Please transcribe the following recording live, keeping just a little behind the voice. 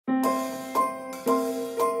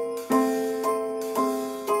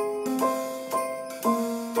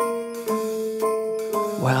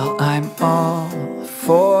I'm all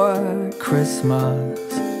for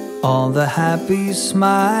Christmas, all the happy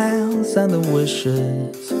smiles and the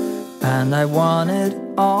wishes, and I want it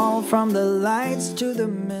all from the lights to the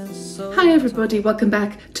mistletoe. Hi everybody, welcome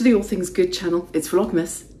back to the All Things Good channel. It's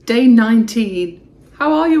VLOGMAS, day 19.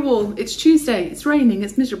 How are you all? It's Tuesday, it's raining,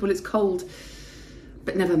 it's miserable, it's cold,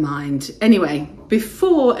 but never mind. Anyway,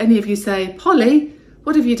 before any of you say, Polly,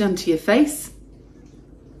 what have you done to your face?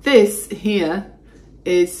 This here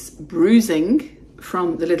is bruising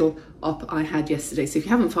from the little op I had yesterday. So if you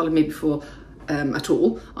haven't followed me before at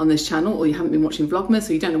all on this channel, or you haven't been watching Vlogmas,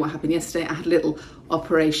 or you don't know what happened yesterday, I had a little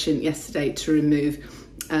operation yesterday to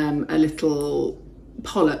remove a little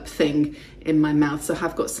polyp thing in my mouth. So I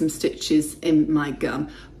have got some stitches in my gum,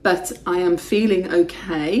 but I am feeling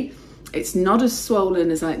okay. It's not as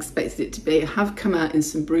swollen as I expected it to be. I have come out in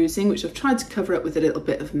some bruising, which I've tried to cover up with a little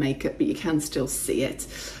bit of makeup, but you can still see it.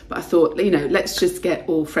 But I thought, you know, let's just get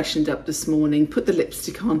all freshened up this morning, put the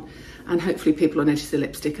lipstick on, and hopefully people will notice the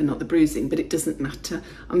lipstick and not the bruising, but it doesn't matter.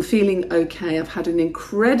 I'm feeling okay. I've had an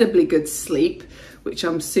incredibly good sleep, which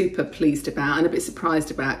I'm super pleased about and a bit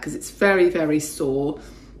surprised about, because it's very, very sore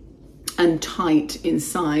and tight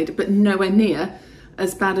inside, but nowhere near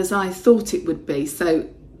as bad as I thought it would be. So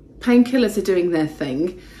painkillers are doing their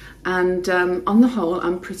thing, and on the whole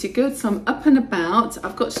I'm pretty good. So I'm up and about.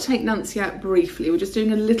 I've got to take Nancy out briefly. We're just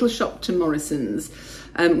doing a little shop to Morrison's.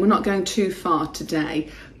 We're not going too far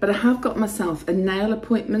today, but I have got myself a nail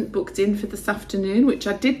appointment booked in for this afternoon, which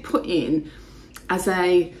I did put in as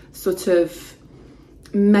a sort of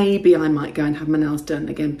maybe I might go and have my nails done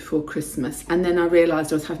again before Christmas. And then I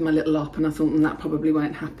realised I was having my little op and I thought, that probably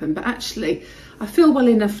won't happen. But actually I feel well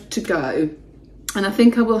enough to go. And I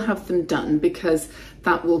think I will have them done, because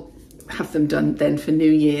that will have them done then for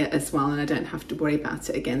New Year as well, and I don't have to worry about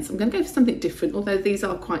it again. So I'm going to go for something different, although these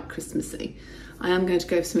are quite Christmassy. I am going to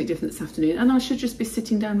go for something different this afternoon, and I should just be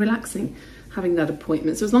sitting down relaxing, having that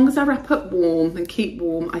appointment. So as long as I wrap up warm and keep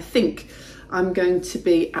warm, I think I'm going to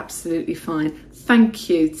be absolutely fine. Thank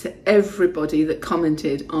you to everybody that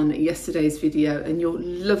commented on yesterday's video and your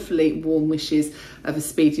lovely warm wishes of a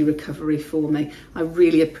speedy recovery for me. I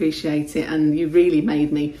really appreciate it, and you really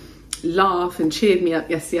made me laugh and cheered me up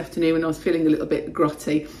yesterday afternoon when I was feeling a little bit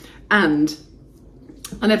grotty. And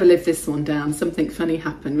I never lived this one down. Something funny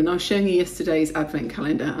happened when I was showing you yesterday's advent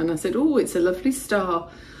calendar, and I said, oh, it's a lovely star.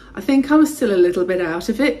 I think I was still a little bit out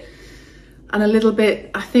of it. And a little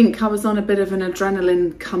bit, I think I was on a bit of an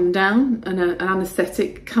adrenaline come down and an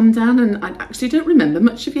anaesthetic come down, and I actually don't remember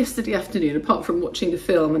much of yesterday afternoon apart from watching the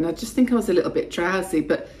film, and I just think I was a little bit drowsy.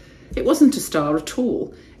 But it wasn't a star at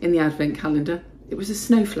all in the advent calendar. It was a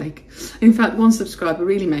snowflake. In fact, one subscriber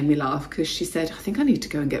really made me laugh, because she said, I think I need to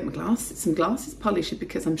go and get my some glasses polished,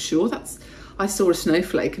 because I'm sure I saw a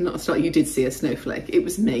snowflake and not a star. You did see a snowflake. It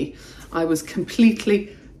was me. I was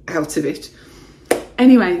completely out of it.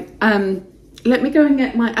 Anyway, let me go and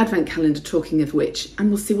get my advent calendar, talking of which, and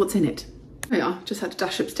we'll see what's in it. There we are. Just had to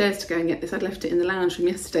dash upstairs to go and get this. I'd left it in the lounge from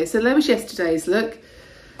yesterday. So there was yesterday's look.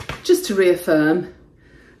 Just to reaffirm,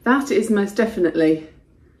 that is most definitely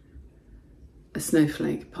a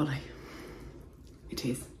snowflake, Polly. It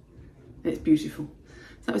is. It's beautiful.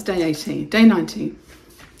 So that was day 18. Day 19.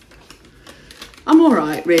 I'm all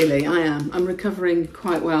right, really. I am. I'm recovering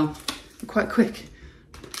quite well. Quite quick.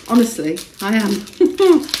 Honestly, I am.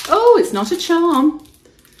 Oh, it's not a charm.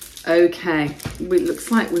 Okay, it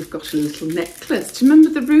looks like we've got a little necklace. Do you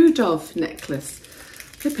remember the Rudolph necklace?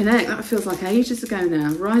 Flipping heck, that feels like ages ago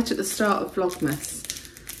now, right at the start of Vlogmas.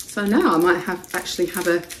 So now I might actually have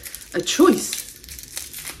a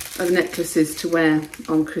choice of necklaces to wear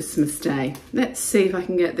on Christmas Day. Let's see if I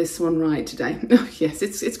can get this one right today. Oh yes,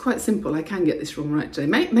 it's quite simple. I can get this one right today.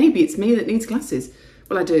 Maybe it's me that needs glasses.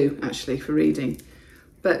 Well, I do actually, for reading.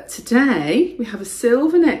 But today we have a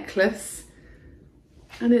silver necklace,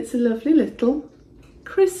 and it's a lovely little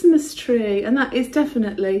Christmas tree, and that is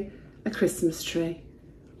definitely a Christmas tree.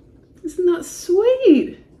 Isn't that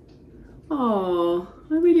sweet? Oh,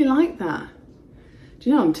 I really like that.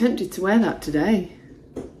 Do you know, I'm tempted to wear that today.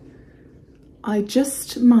 I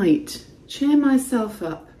just might cheer myself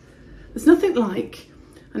up. There's nothing like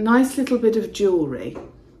a nice little bit of jewellery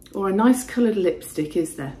or a nice coloured lipstick,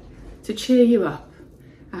 is there, to cheer you up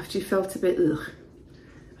after you felt a bit ugh.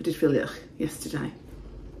 I did feel ugh yesterday.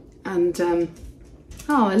 And oh,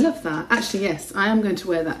 I love that. Actually, yes, I am going to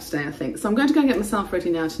wear that today, I think. So I'm going to go and get myself ready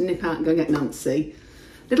now to nip out and go and get Nancy.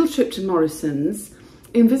 Little trip to Morrison's.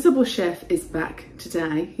 Invisible Chef is back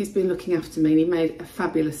today. He's been looking after me, and he made a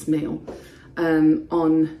fabulous meal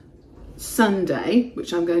on Sunday,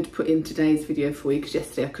 which I'm going to put in today's video for you, because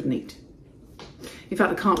yesterday I couldn't eat. In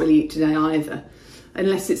fact, I can't really eat today either.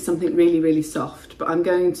 unless it's something really, really soft. But I've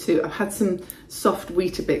had some soft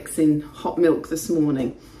Weetabix in hot milk this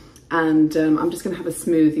morning, and I'm just going to have a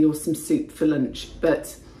smoothie or some soup for lunch.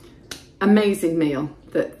 But amazing meal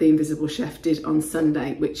that the Invisible Chef did on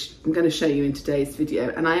Sunday, which I'm going to show you in today's video.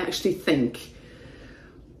 And I actually think,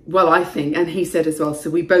 well, I think, and he said as well, so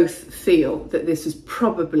we both feel that this was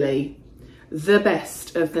probably the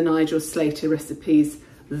best of the Nigel Slater recipes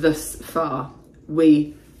thus far.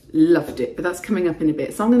 We loved it, but that's coming up in a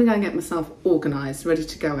bit. So I'm going to go and get myself organised, ready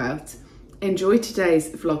to go out. Enjoy today's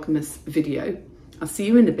Vlogmas video. I'll see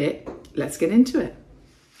you in a bit. Let's get into it.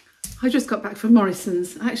 I just got back from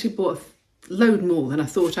Morrison's. I actually bought a load more than I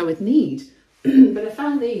thought I would need, but I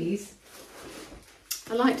found these.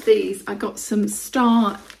 I liked these. I got some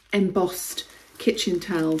star embossed kitchen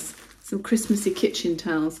towels, some Christmassy kitchen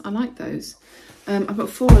towels. I like those. I've got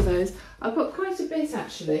 4 of those. I've got quite a bit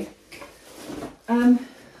actually.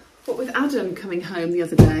 But with Adam coming home the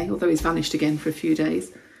other day, although he's vanished again for a few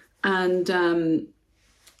days, and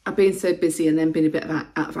I've been so busy and then been a bit out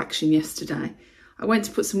of action yesterday, I went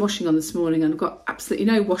to put some washing on this morning and I've got absolutely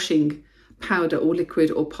no washing powder or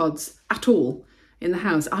liquid or pods at all in the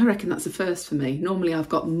house. I reckon that's a first for me. Normally I've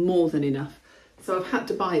got more than enough. So I've had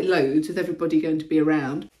to buy loads with everybody going to be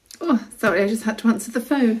around. Oh, sorry, I just had to answer the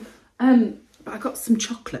phone. But I got some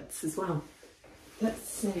chocolates as well. Let's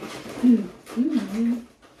see.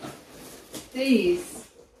 These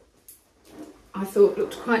I thought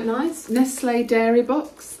looked quite nice. Nestle Dairy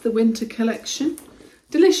Box, the winter collection.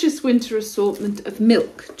 Delicious winter assortment of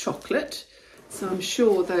milk chocolate. So I'm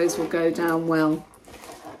sure those will go down well.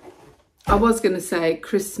 I was going to say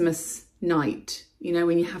Christmas night, you know,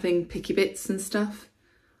 when you're having picky bits and stuff.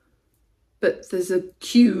 But there's a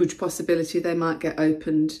huge possibility they might get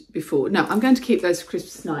opened before. No, I'm going to keep those for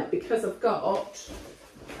Christmas night because I've got,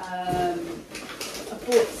 I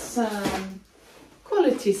bought some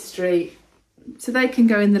Quality Street. So they can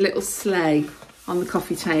go in the little sleigh on the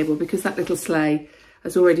coffee table because that little sleigh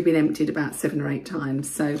has already been emptied about 7 or 8 times.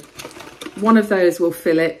 So one of those will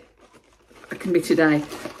fill it. That can be today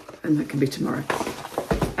and that can be tomorrow.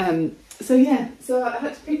 So yeah, so I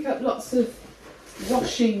had to pick up lots of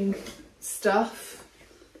washing stuff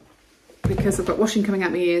because I've got washing coming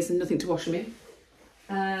out my ears and nothing to wash them in.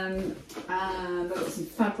 And I've got some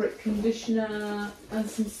fabric conditioner and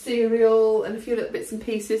some cereal and a few little bits and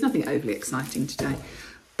pieces. Nothing overly exciting today.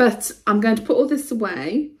 But I'm going to put all this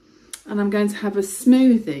away and I'm going to have a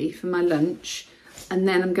smoothie for my lunch, and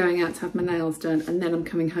then I'm going out to have my nails done, and then I'm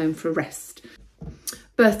coming home for a rest.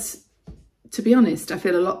 But to be honest, I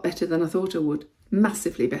feel a lot better than I thought I would.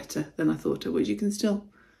 Massively better than I thought I would. You can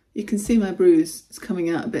see my bruise is coming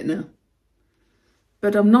out a bit now.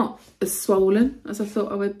 But I'm not as swollen as I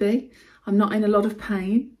thought I would be. I'm not in a lot of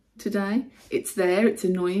pain today. It's there, it's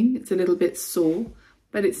annoying, it's a little bit sore,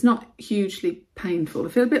 but it's not hugely painful. I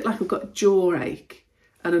feel a bit like I've got a jaw ache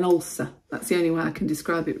and an ulcer. That's the only way I can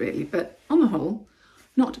describe it really. But on the whole,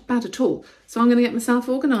 not bad at all. So I'm going to get myself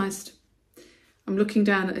organised. I'm looking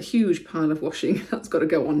down at a huge pile of washing. That's got to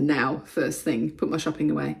go on now, first thing. Put my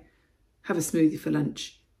shopping away. Have a smoothie for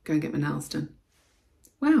lunch. Go and get my nails done.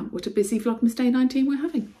 Wow, what a busy Vlogmas Day 19 we're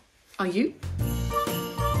having. Are you?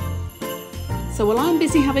 So while I'm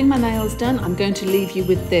busy having my nails done, I'm going to leave you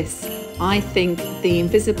with this. I think the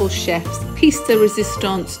Invisible Chef's piece de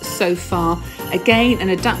resistance so far, again an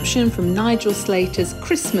adaptation from Nigel Slater's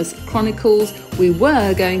Christmas Chronicles. We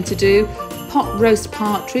were going to do pot roast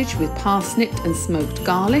partridge with parsnip and smoked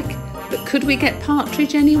garlic, but could we get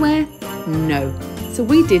partridge anywhere? No. So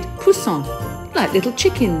we did Pousson, like little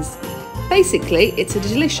chickens. Basically, it's a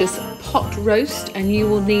delicious pot roast, and you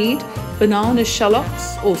will need banana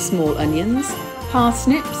shallots or small onions,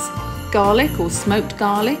 parsnips, garlic or smoked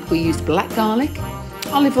garlic. We used black garlic,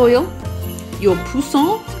 olive oil, your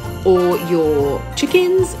Pousson or your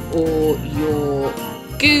chickens or your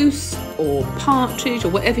goose or partridge or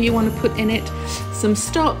whatever you want to put in it, some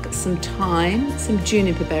stock, some thyme, some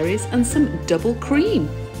juniper berries and some double cream.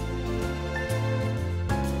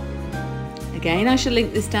 Again, I shall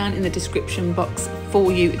link this down in the description box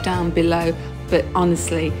for you down below, but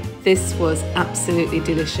honestly, this was absolutely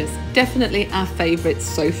delicious. Definitely our favourites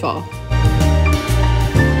so far.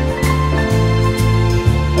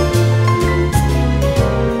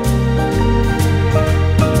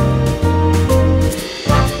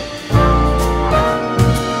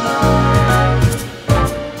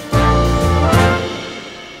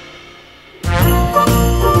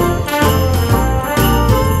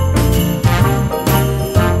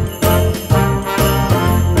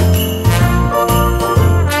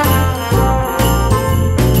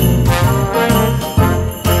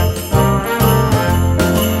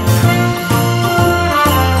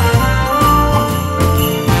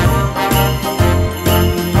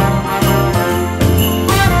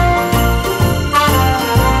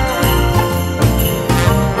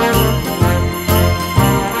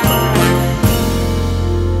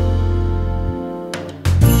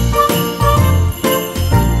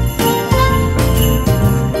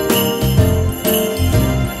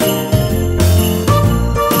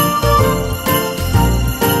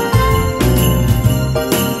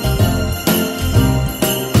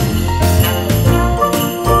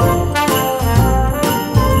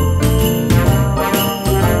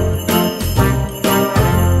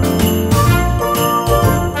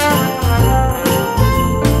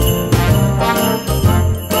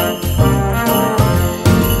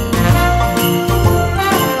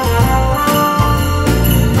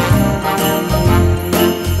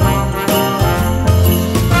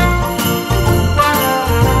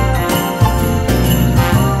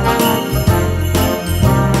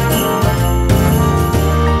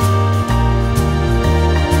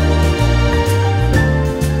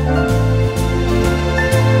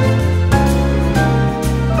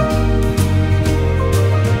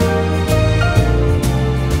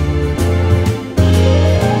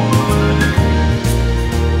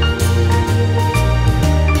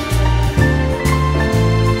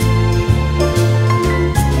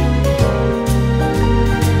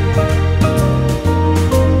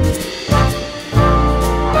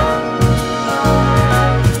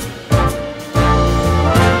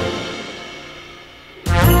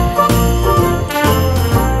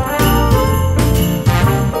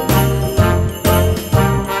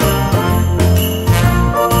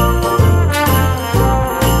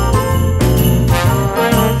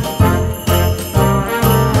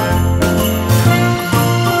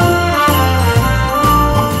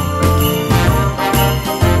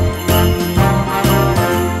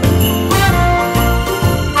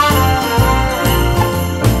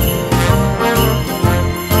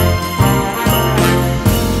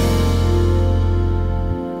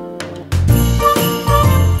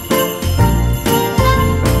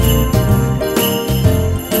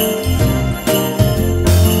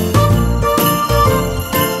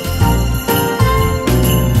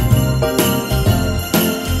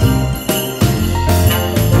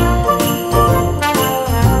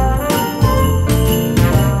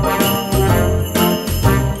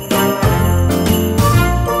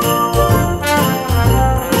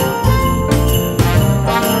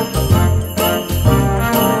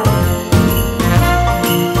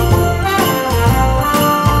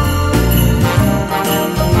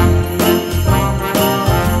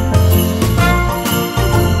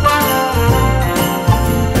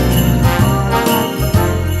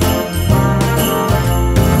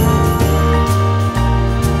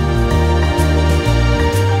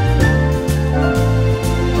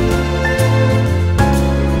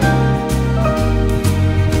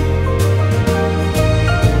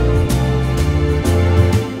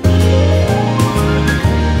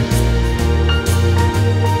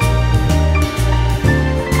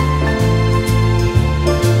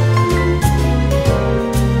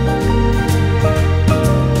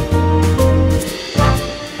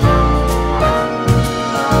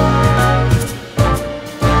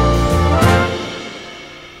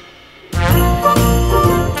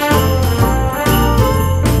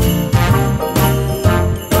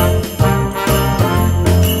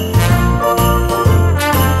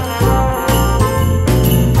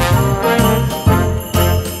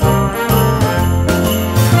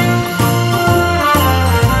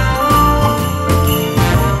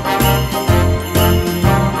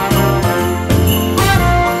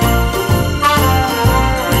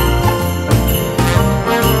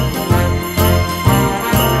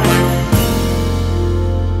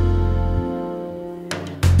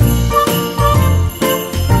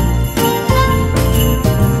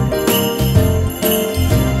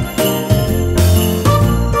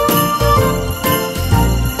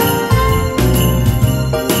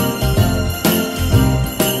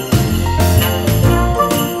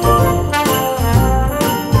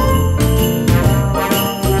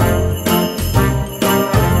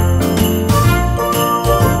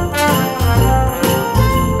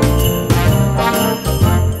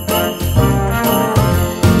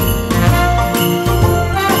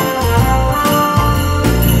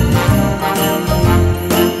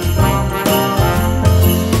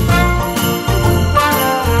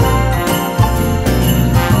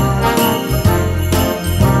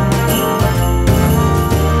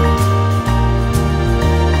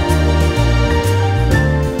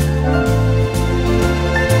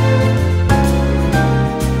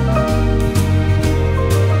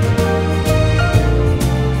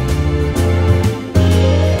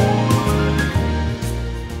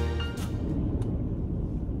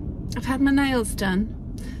 I've had my nails done.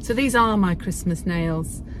 So these are my Christmas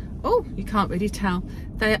nails. Oh, you can't really tell.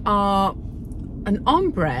 They are an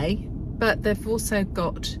ombre, but they've also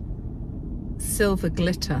got silver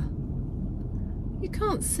glitter. You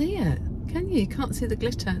can't see it, can you? You can't see the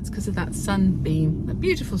glitter. It's because of that sunbeam, that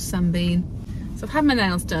beautiful sunbeam. So I've had my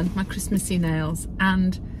nails done, my Christmassy nails,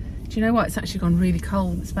 and do you know what? It's actually gone really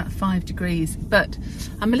cold. It's about 5 degrees, but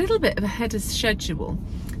I'm a little bit ahead of schedule.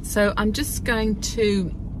 So I'm just going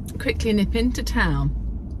to quickly nip into town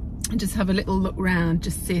and just have a little look round,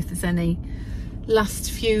 just see if there's any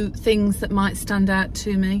last few things that might stand out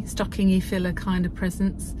to me, stocking-y filler kind of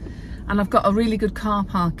presents. And I've got a really good car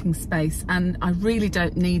parking space, and I really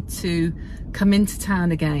don't need to come into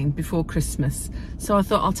town again before Christmas. So I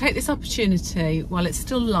thought I'll take this opportunity while it's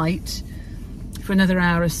still light for another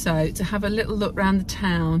hour or so to have a little look around the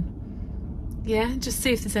town. Yeah, just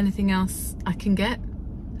see if there's anything else I can get.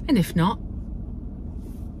 And if not,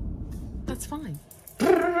 that's fine.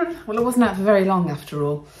 Well, it wasn't out for very long after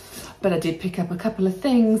all, but I did pick up a couple of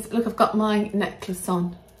things. Look, I've got my necklace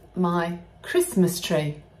on, my Christmas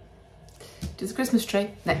tree. Just a Christmas tree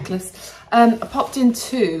necklace. I popped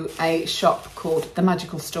into a shop called The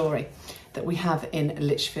Magical Story that we have in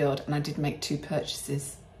Lichfield, and I did make 2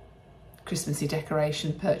 purchases, Christmassy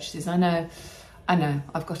decoration purchases. I know,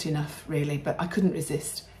 I've got enough really, but I couldn't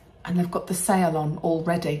resist, and they've got the sale on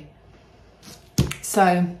already.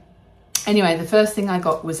 So anyway, the first thing I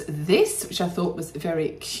got was this, which I thought was very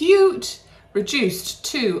cute, reduced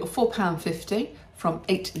to £4.50 from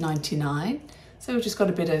 £8.99. So we've just got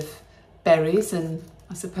a bit of berries, and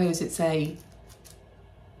I suppose it's a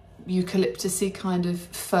eucalyptusy kind of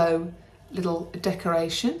faux little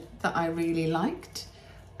decoration that I really liked.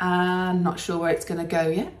 I'm not sure where it's going to go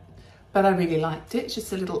yet, but I really liked it. It's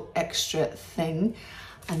just a little extra thing.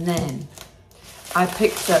 And then I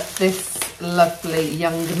picked up this lovely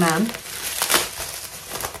young man.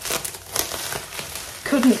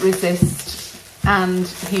 Couldn't resist, and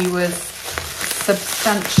he was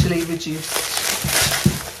substantially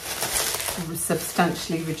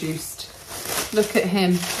reduced. Look at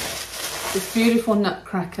him, this beautiful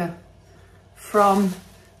nutcracker from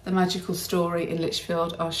The Magical Story in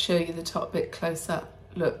Lichfield. I'll show you the top bit close up.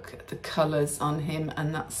 Look at the colours on him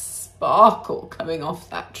and that sparkle coming off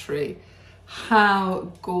that tree.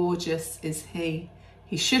 How gorgeous is he?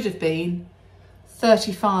 He should have been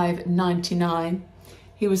 $35.99.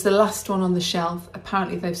 He was the last one on the shelf.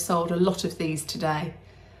 Apparently they've sold a lot of these today,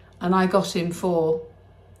 and I got him for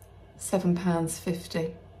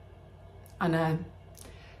 £7.50. I know,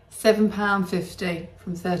 £7.50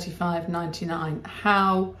 from $35.99.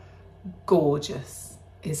 How gorgeous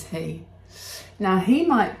is he? Now he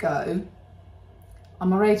might go on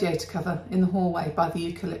my radiator cover in the hallway by the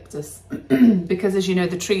eucalyptus because, as you know,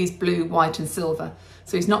 the tree is blue, white and silver,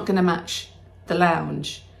 so he's not going to match the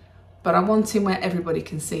lounge, but I want him where everybody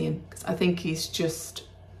can see him because I think he's just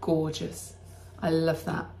gorgeous. I love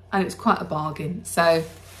that, and it's quite a bargain, so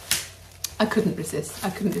I couldn't resist.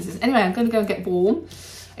 Anyway, I'm going to go and get warm.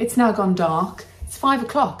 It's now gone dark. It's 5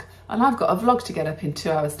 o'clock and I've got a vlog to get up in 2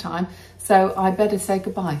 hours time, so I better say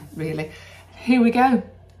goodbye, really. Here we go.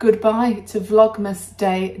 Goodbye to Vlogmas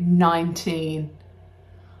day 19.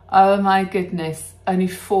 Oh my goodness, only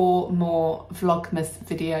 4 more Vlogmas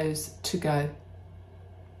videos to go.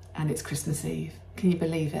 And it's Christmas Eve. Can you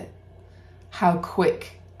believe it? How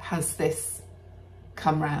quick has this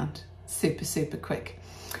come round? Super, super quick.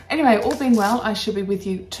 Anyway, all being well, I shall be with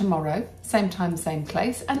you tomorrow, same time, same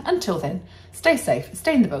place. And until then, stay safe,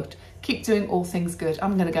 stay in the boat, keep doing all things good.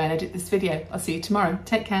 I'm going to go and edit this video. I'll see you tomorrow.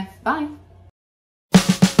 Take care. Bye.